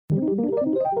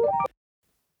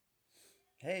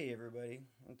Hey everybody,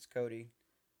 it's Cody.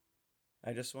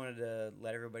 I just wanted to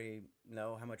let everybody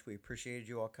know how much we appreciated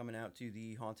you all coming out to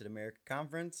the Haunted America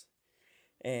Conference.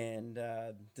 And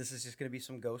this is just going to be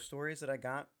some ghost stories that I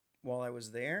got while I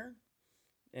was there.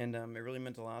 And it really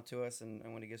meant a lot to us. And I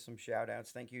want to give some shout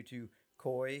outs. Thank you to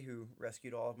Coy, who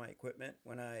rescued all of my equipment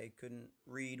when I couldn't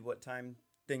read what time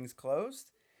things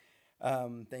closed.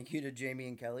 Thank you to Jamie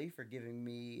and Kelly for giving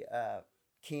me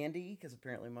candy, because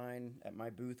apparently mine at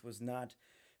my booth was not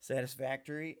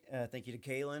satisfactory. Thank you to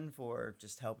Kaylin for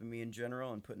just helping me in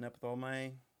general and putting up with all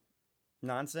my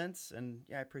nonsense. And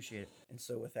yeah, I appreciate it. And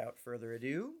so without further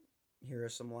ado, here are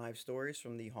some live stories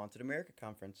from the Haunted America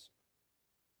Conference.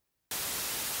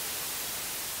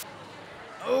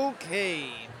 Okay.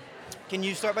 Can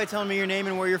you start by telling me your name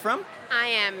and where you're from? I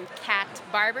am Kat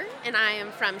Barber, and I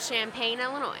am from Champaign,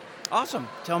 Illinois. Awesome.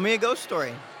 Tell me a ghost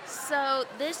story. So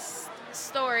this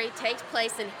story takes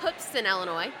place in Hoopeston,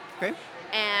 Illinois. Okay.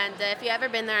 And if you've ever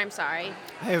been there, I'm sorry.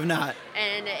 I have not.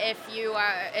 And if you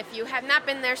have not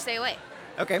been there, stay away.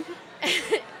 Okay.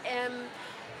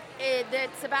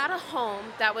 It's about a home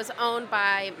that was owned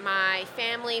by my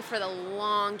family for the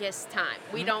longest time.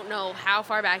 We don't know how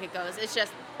far back it goes. It's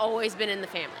just always been in the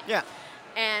family. Yeah.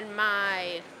 And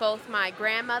both my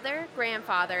grandmother,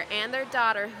 grandfather, and their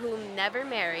daughter, whom never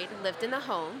married, lived in the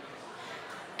home.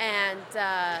 And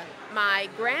my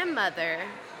grandmother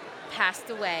passed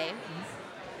away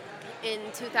in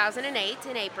 2008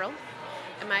 in April,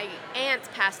 and my aunt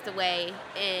passed away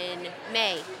in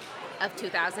May of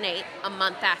 2008, a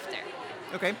month after.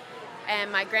 Okay.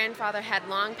 And my grandfather had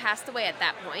long passed away at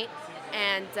that point,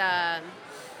 and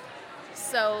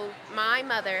so my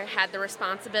mother had the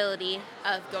responsibility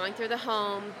of going through the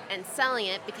home and selling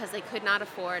it because they could not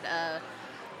afford a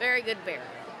very good burial.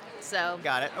 So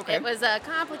got it. Okay. It was a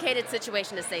complicated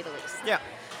situation, to say the least. Yeah.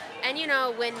 And you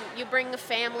know, when you bring a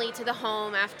family to the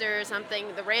home after something,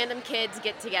 the random kids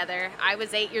get together. I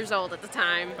was 8 years old at the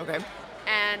time. Okay.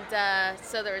 And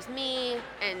so there was me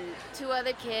and 2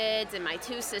 other kids and my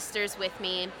 2 sisters with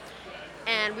me.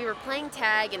 And we were playing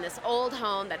tag in this old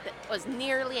home that was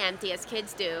nearly empty, as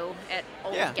kids do at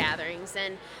old gatherings.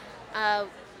 And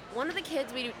one of the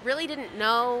kids we really didn't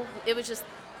know.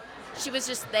 She was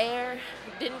just there.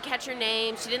 Didn't catch her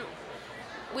name.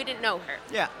 We didn't know her.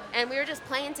 Yeah. And we were just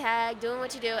playing tag, doing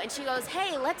what you do. And she goes,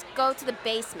 "Hey, let's go to the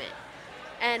basement."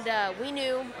 And we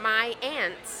knew my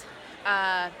aunt,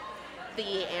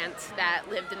 the aunt that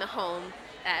lived in the home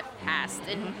that passed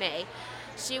in May.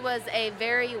 She was a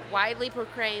very widely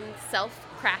proclaimed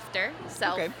self-crafter,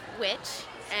 self-witch,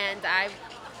 and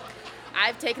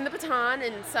I've taken the baton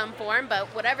in some form, but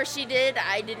whatever she did,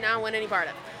 I did not want any part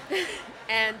of.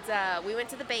 And we went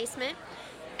to the basement,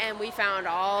 and we found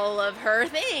all of her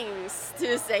things,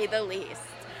 to say the least.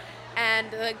 And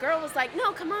the girl was like,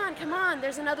 "No, come on,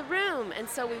 there's another room." And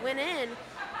so we went in,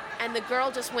 and the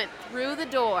girl just went through the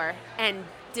door and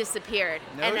disappeared.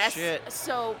 No shit.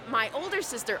 So my older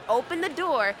sister opened the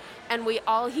door, and we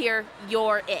all hear,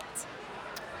 "You're it."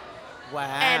 Wow.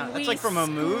 And that's like from a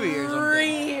movie or something.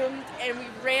 Screamed, and we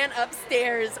ran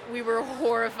upstairs. We were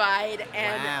horrified,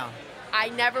 and wow. I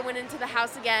never went into the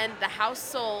house again. The house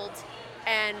sold,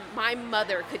 and my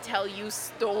mother could tell you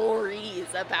stories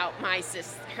about my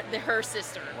sister, her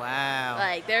sister. Wow.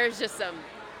 Like, there's just some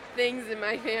things in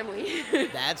my family.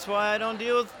 That's why I don't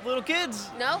deal with little kids.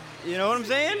 Nope. You know what I'm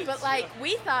saying? But, like,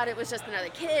 we thought it was just another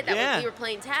kid that we were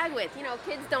playing tag with. You know,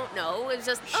 kids don't know. It was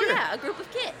just, a group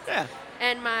of kids. Yeah.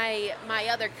 And my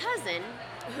other cousin,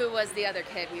 who was the other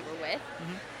kid we were with,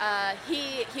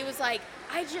 he was like,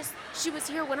 she was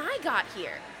here when I got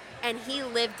here. And he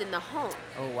lived in the home.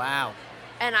 Oh, wow.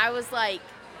 And I was like,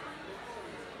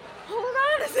 hold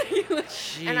on a second.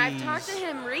 Jeez. And I've talked to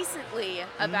him recently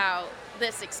about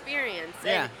this experience.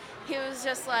 Yeah. And he was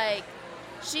just like,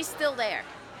 she's still there.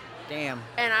 Damn.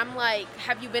 And I'm like,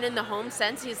 have you been in the home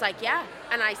since? He's like, yeah.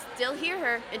 And I still hear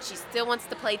her, and she still wants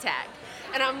to play tag.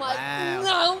 And I'm like,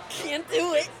 no, can't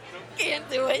do it. Can't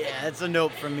do it. Yeah, that's a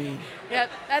note from me. Yep,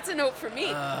 that's a note from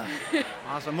me.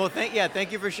 Awesome. Well,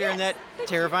 thank you for sharing that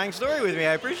terrifying story with me.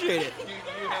 I appreciate it.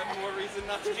 You have more reason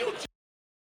not to feel.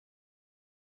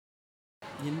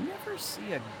 You never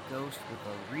see a ghost with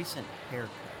a recent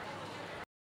haircut.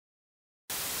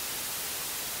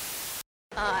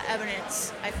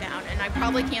 Evidence I found, and I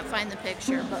probably can't find the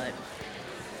picture, but...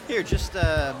 Here, just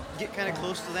get kind of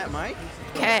close to that mic.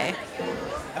 Okay.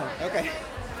 Oh, okay.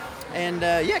 And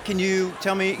can you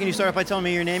start off by telling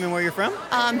me your name and where you're from?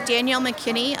 Danielle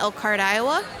McKinney, Elkhart,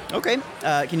 Iowa. Okay.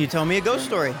 Can you tell me a ghost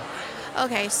story?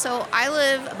 Okay, so I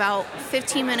live about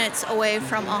 15 minutes away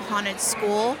from a haunted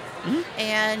school,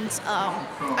 and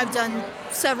I've done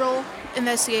several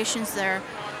investigations there.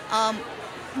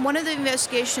 One of the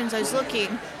investigations I was looking,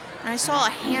 and I saw a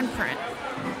handprint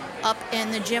up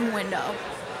in the gym window,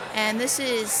 and this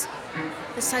is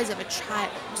the size of a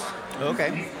child.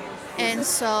 Okay. And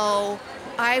so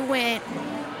we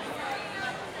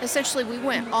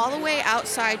went all the way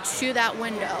outside to that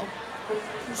window.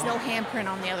 There's no handprint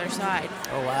on the other side.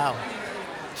 Oh, wow.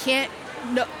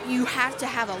 You have to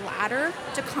have a ladder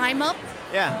to climb up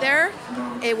Yeah. there.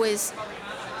 It was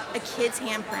a kid's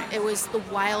handprint. It was the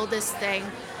wildest thing.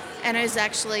 And I was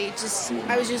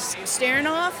just staring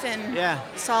off and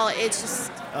saw it. It's just,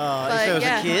 So it was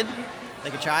a kid?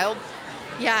 Like a child?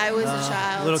 Yeah, it was a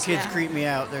child. Little kids creep me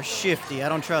out. They're shifty. I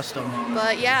don't trust them.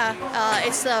 But yeah,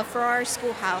 it's the Farrar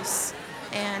Schoolhouse,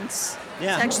 and it's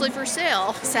actually for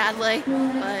sale, sadly.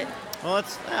 But Well,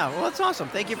 that's awesome.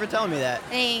 Thank you for telling me that.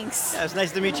 thanks. Yeah, it's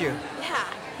nice to meet you. Yeah.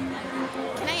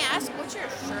 Can I ask, what's your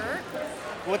shirt?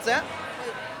 What's that?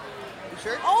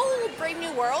 Sure. Oh, Brave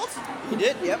New World. You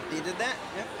did? Yep, you did that.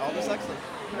 Yep, Aldous Huxley.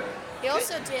 He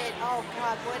also did. Oh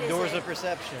God, what is Doors it? of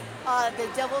Perception. The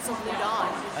Devils of Blue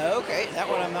Dawn. Okay, that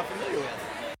one I'm not familiar with.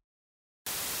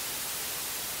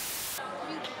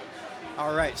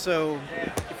 All right, so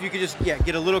if you could just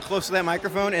get a little close to that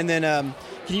microphone, and then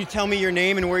can you tell me your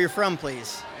name and where you're from,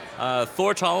 please?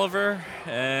 Thor Tolliver,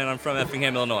 and I'm from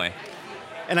Effingham, Illinois.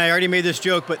 And I already made this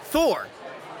joke, but Thor,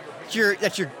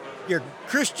 that's your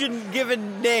Christian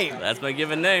given name. That's my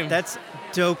given name. That's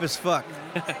dope as fuck.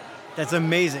 That's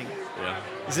amazing. Yeah.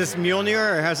 Is this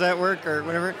Mjolnir, or how's that work, or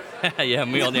whatever? Yeah,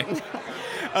 Mjolnir.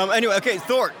 Anyway, okay,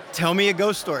 Thor, tell me a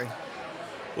ghost story.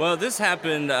 Well, this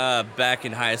happened back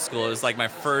in high school. It was like my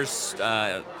first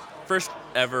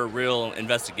ever real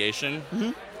investigation.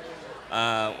 Mm-hmm.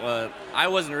 Well, I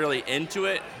wasn't really into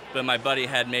it, but my buddy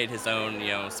had made his own,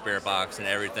 spirit box and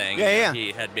everything. Yeah.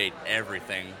 He had made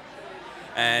everything.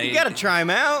 And You gotta try him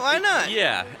out. Why not?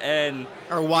 Yeah, and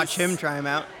Or watch him try him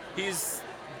out.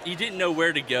 he didn't know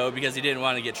where to go because he didn't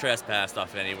want to get trespassed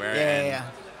off anywhere. Yeah.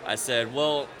 I said,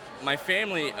 well, my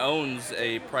family owns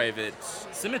a private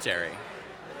cemetery.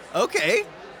 Okay.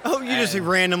 Oh, you just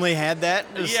randomly had that?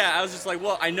 Yeah, I was just like,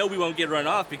 well, I know we won't get run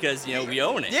off because, we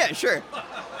own it. Yeah, sure.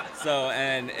 So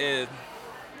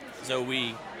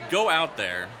we go out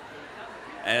there,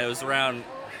 and it was around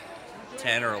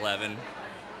 10 or 11,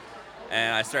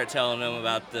 and I start telling them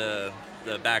about the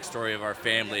backstory of our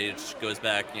family, which goes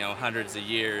back, hundreds of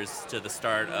years to the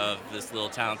start of this little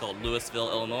town called Louisville,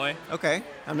 Illinois. Okay.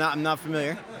 I'm not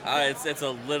familiar. It's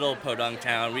a little podunk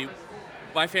town.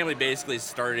 My family basically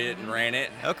started it and ran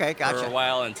it. Okay, gotcha. For a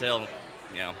while until,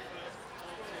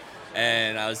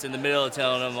 and I was in the middle of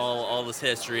telling them all this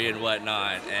history and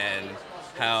whatnot, and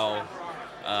how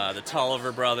the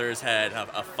Tolliver brothers had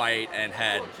a fight and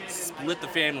had split the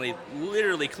family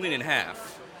literally clean in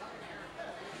half.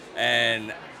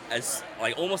 And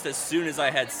almost as soon as I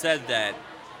had said that,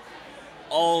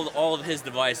 all of his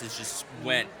devices just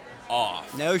went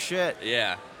off. No shit.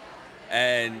 Yeah.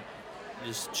 And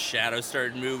just shadows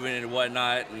started moving and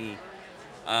whatnot, and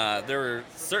there were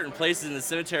certain places in the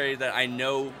cemetery that I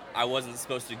know I wasn't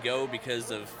supposed to go because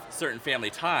of certain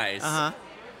family ties. Uh-huh.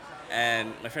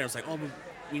 And my friend was like, oh,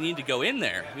 we need to go in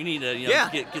there. We need to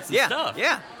get some stuff.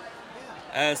 Yeah.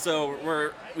 And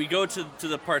so we go to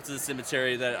the parts of the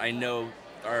cemetery that I know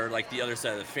are like the other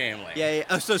side of the family. Yeah.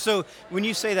 Oh, so when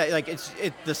you say that, like it's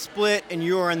the split, and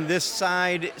you're on this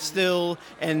side still,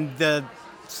 and the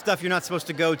stuff you're not supposed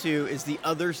to go to is the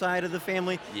other side of the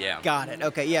family. Yeah. Got it.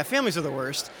 Okay. Yeah. Families are the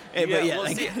worst. But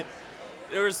See,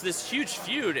 there was this huge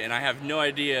feud, and I have no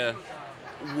idea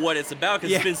what it's about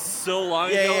because it's been so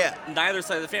long ago. Yeah. Neither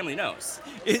side of the family knows.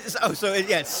 It's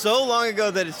so long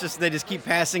ago that they just keep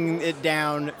passing it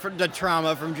down for the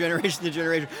trauma from generation to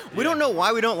generation. We don't know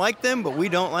why we don't like them, but we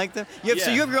don't like them. So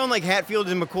you have your own like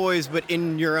Hatfields and McCoys, but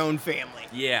in your own family.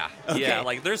 Yeah. Okay. Yeah.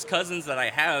 Like there's cousins that I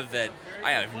have that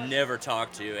I have never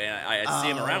talked to, and I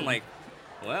see them around like,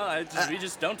 well, we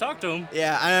just don't talk to them.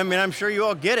 Yeah, I mean, I'm sure you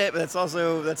all get it, but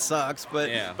that sucks. But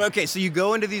okay, so you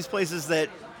go into these places that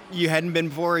you hadn't been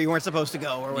before, or you weren't supposed to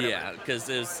go, or whatever. Yeah, because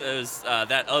it was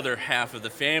that other half of the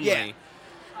family,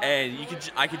 and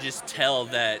I could just tell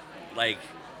that like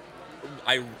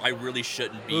I really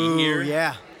shouldn't be here.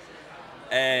 Yeah.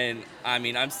 And I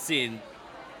mean, I'm seeing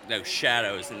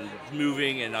shadows and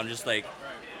moving, and I'm just like,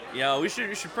 we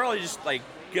should probably just like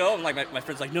go. And like my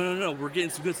friend's like, no, we're getting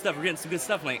some good stuff.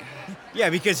 I'm like, yeah,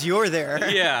 because you're there.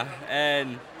 Yeah,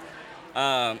 and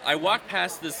I walked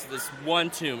past this one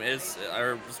tomb. This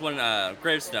one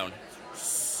gravestone,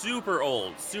 super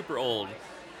old,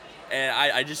 and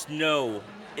I just know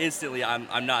instantly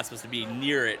I'm not supposed to be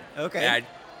near it. Okay. And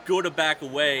go to back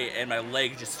away, and my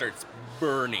leg just starts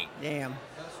burning. Damn.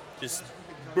 Just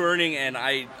burning, and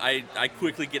I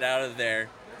quickly get out of there,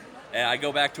 and I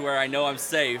go back to where I know I'm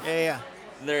safe. Yeah.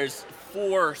 There's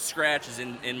 4 scratches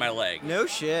in my leg. No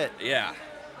shit. Yeah.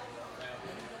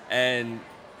 And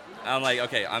I'm like,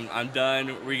 okay, I'm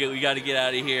done. We got to get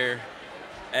out of here.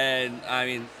 And I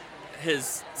mean,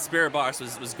 his spirit box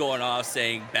was going off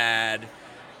saying bad,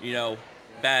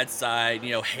 bad side,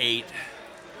 hate.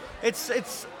 It's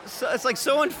like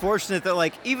so unfortunate that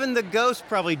like even the ghosts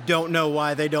probably don't know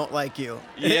why they don't like you.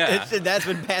 Yeah. That's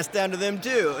been passed down to them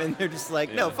too, and they're just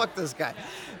like, no, Yeah. fuck this guy.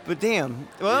 But damn,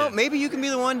 well, Yeah. maybe you can be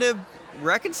the one to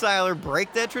reconcile or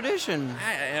break that tradition.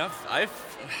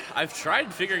 I've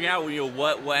tried figuring out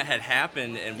what had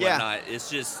happened and Yeah. whatnot.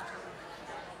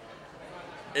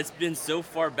 It's been so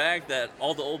far back that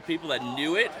all the old people that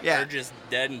knew it Yeah. are just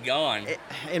dead and gone.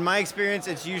 In my experience,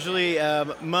 it's usually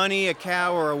money, a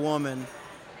cow, or a woman.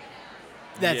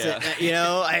 That's Yeah.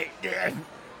 it.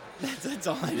 That's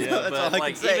all I know. Yeah, That's but all I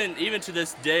like can say. even to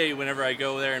this day, whenever I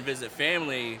go there and visit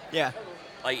family, Yeah.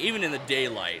 like even in the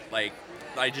daylight, like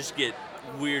I just get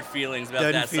weird feelings about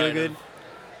Doesn't that feel side good. of.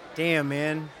 Damn,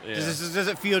 man. Yeah. Does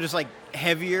it feel just like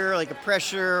heavier, like a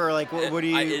pressure, or like what do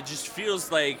you? It just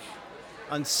feels like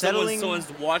unsettling. someone's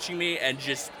watching me and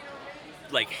just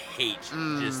like hate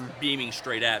just beaming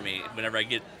straight at me whenever I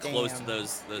get close to Damn.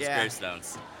 those Yeah.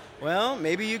 gravestones. Well,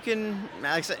 maybe you can,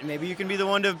 like I said, maybe you can be the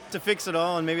one to fix it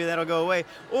all, and maybe that'll go away.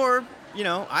 Or,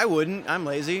 I wouldn't. I'm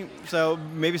lazy, so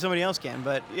maybe somebody else can.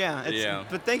 But yeah, Yeah.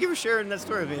 But thank you for sharing that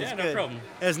story with me. Yeah, It's no good. problem.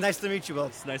 It's nice to meet you both.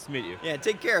 It's nice to meet you. Yeah,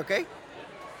 take care, okay?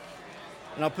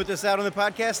 And I'll put this out on the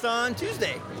podcast on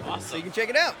Tuesday, so Awesome. you can check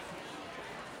it out.